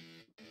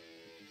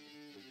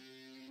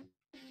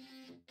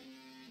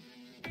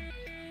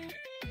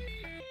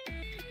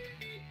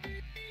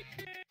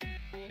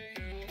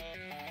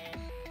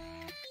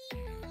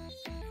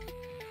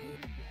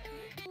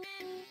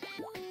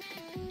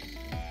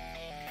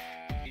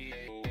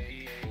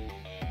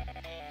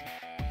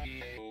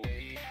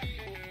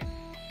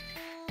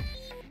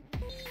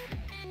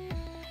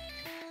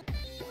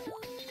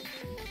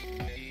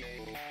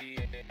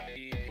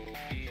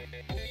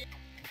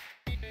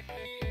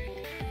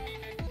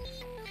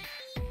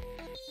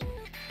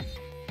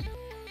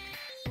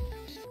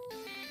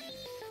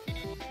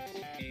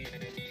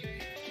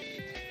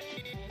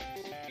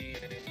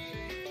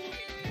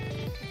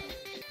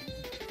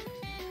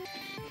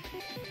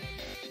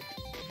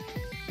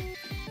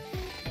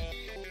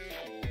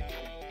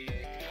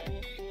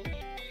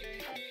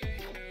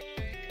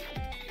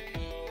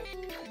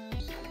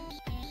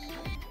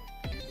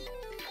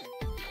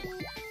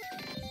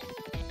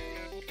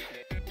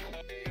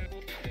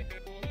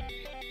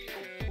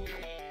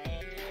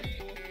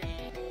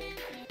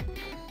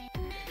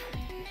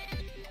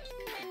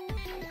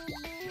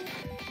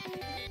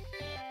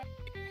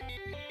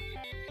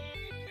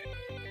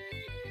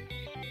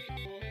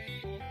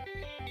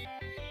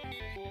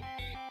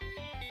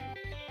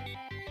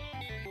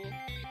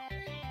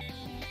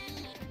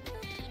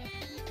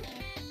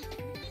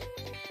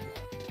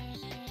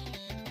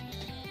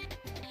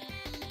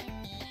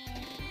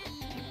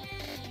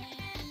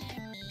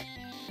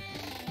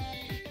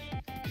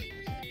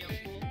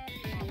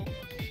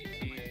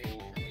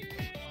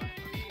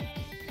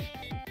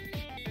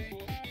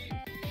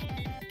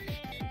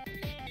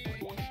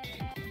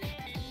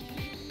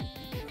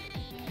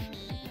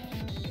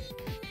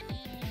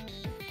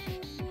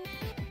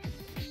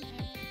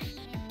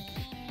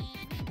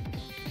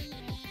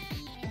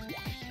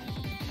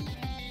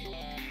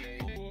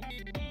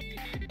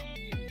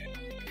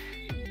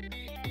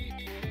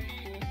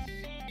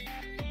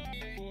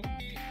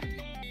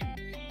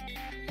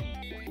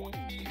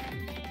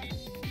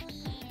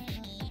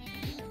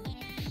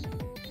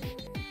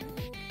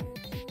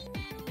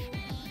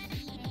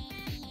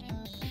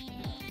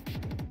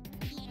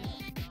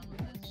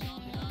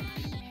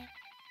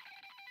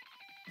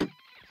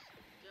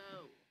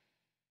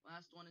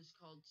 Last one is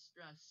called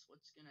Stress.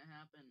 What's gonna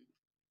happen?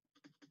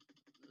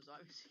 There's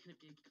obviously gonna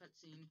be a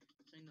cutscene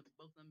saying that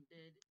both of them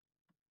did.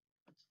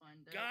 Let's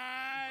find out.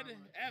 God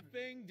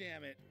effing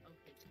damn it.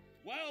 Okay.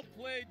 Well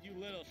played, you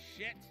little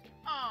shit.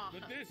 Ah!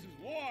 But this is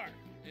war,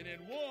 and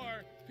in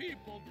war,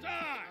 people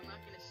die. I'm not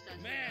gonna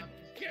censor Man,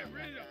 that. get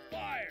rid of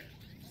fire.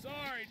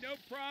 Sorry, no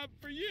problem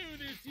for you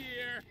this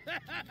year.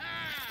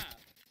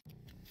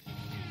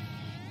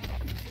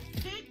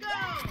 Nico!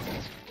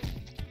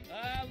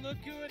 Look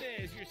who it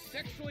is, your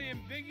sexually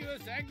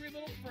ambiguous, angry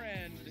little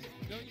friend.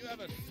 Don't you have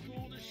a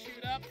school to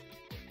shoot up?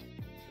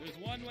 There's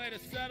one way to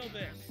settle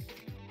this.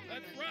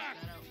 Let's rock,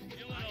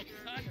 you little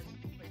cunt.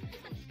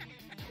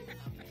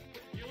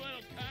 You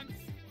little cunts.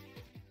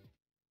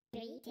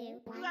 2,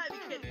 You 1, gotta be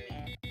go. kidding me.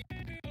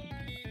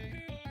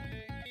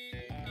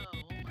 Oh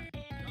my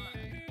god.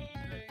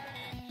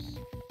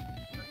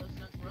 Let those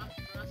nuts for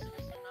us, and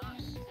if they're not,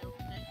 say what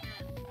they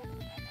can.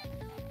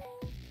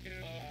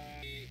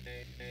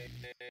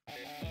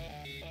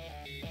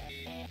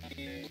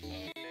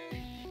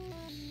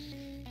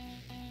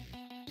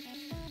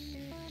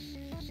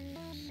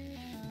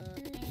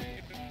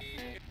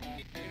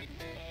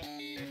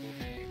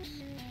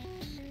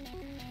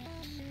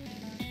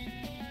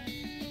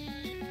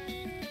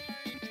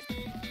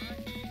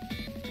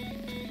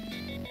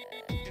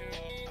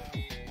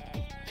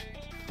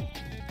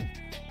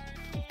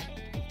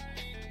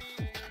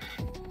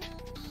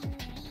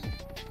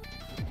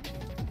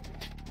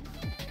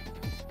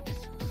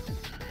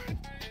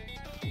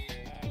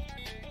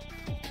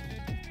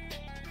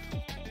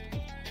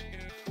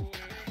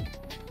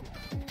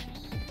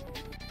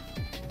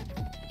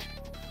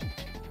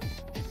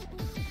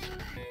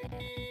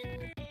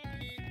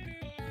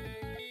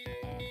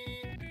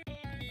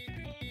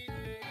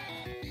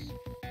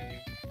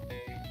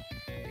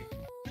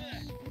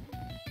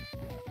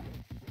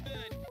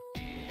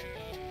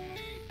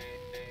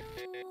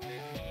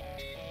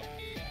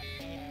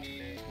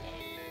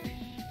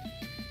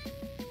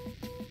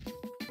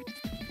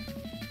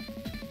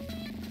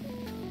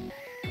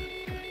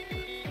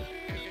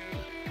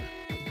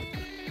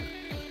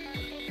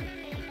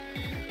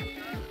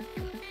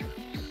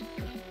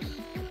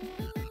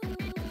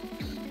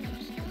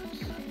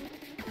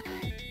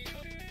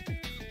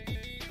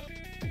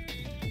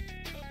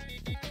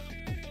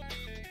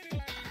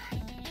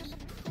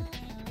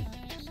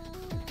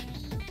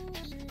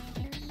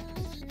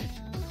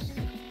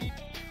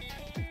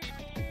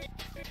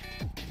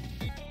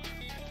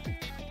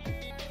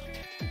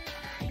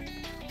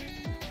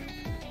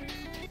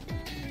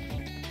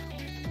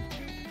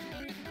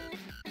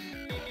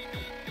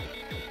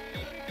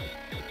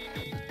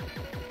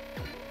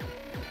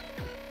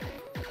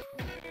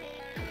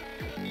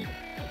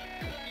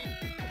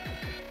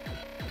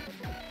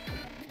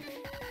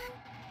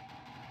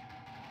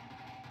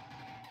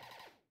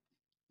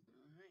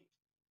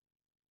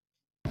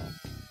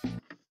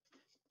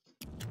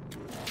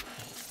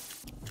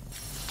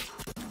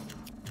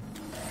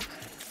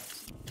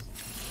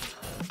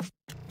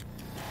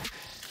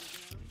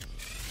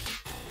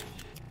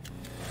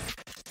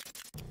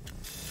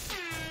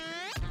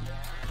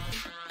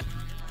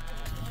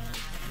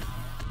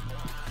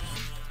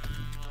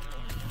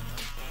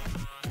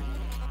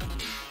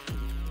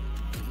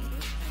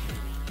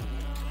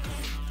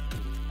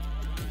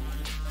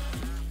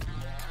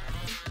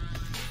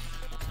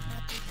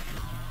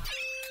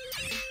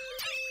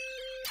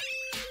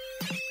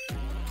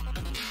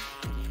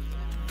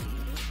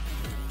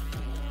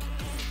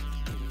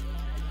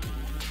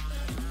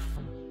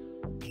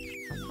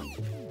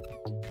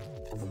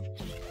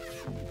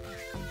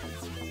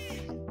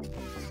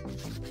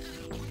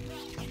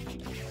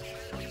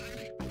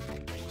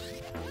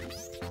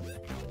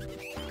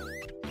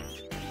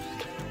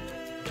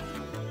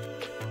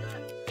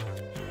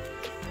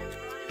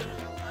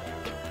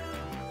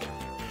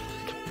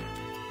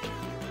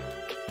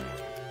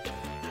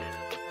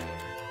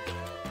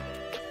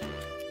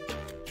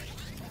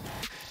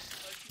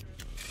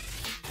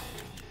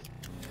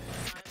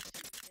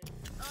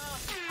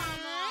 Alright.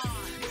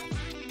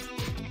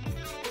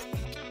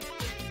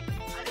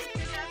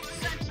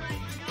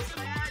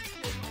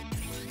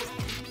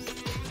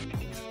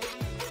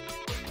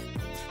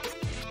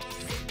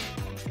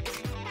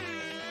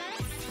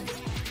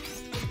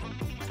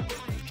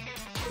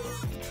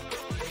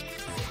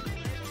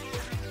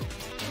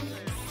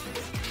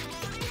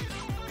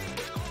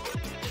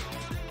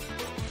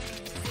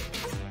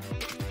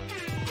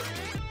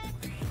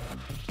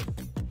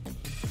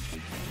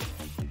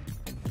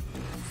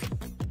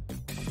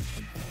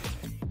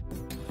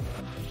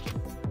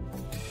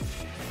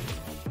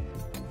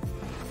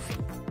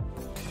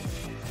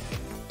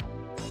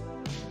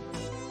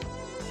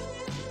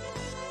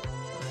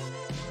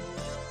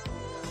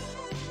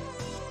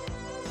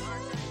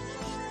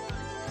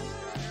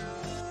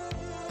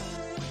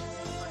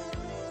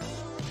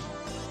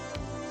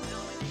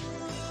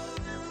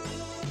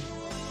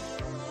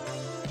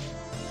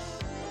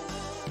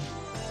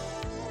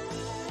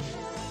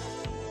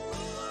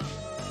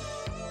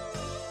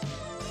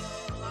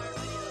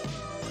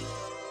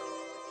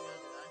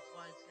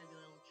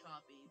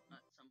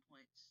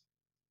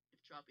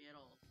 choppy at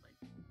all. Like,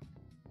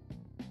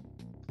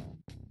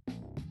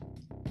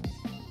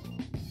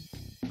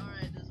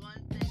 alright, there's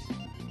one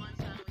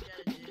sound we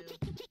gotta do.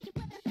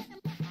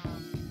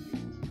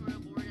 Tutorial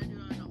board, I do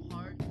it on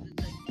hard because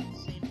it's like the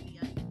same at the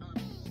end.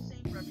 It's the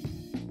same for every.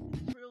 The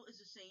tutorial is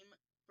the same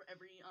for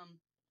every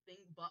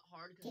thing but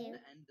hard because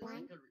at the end.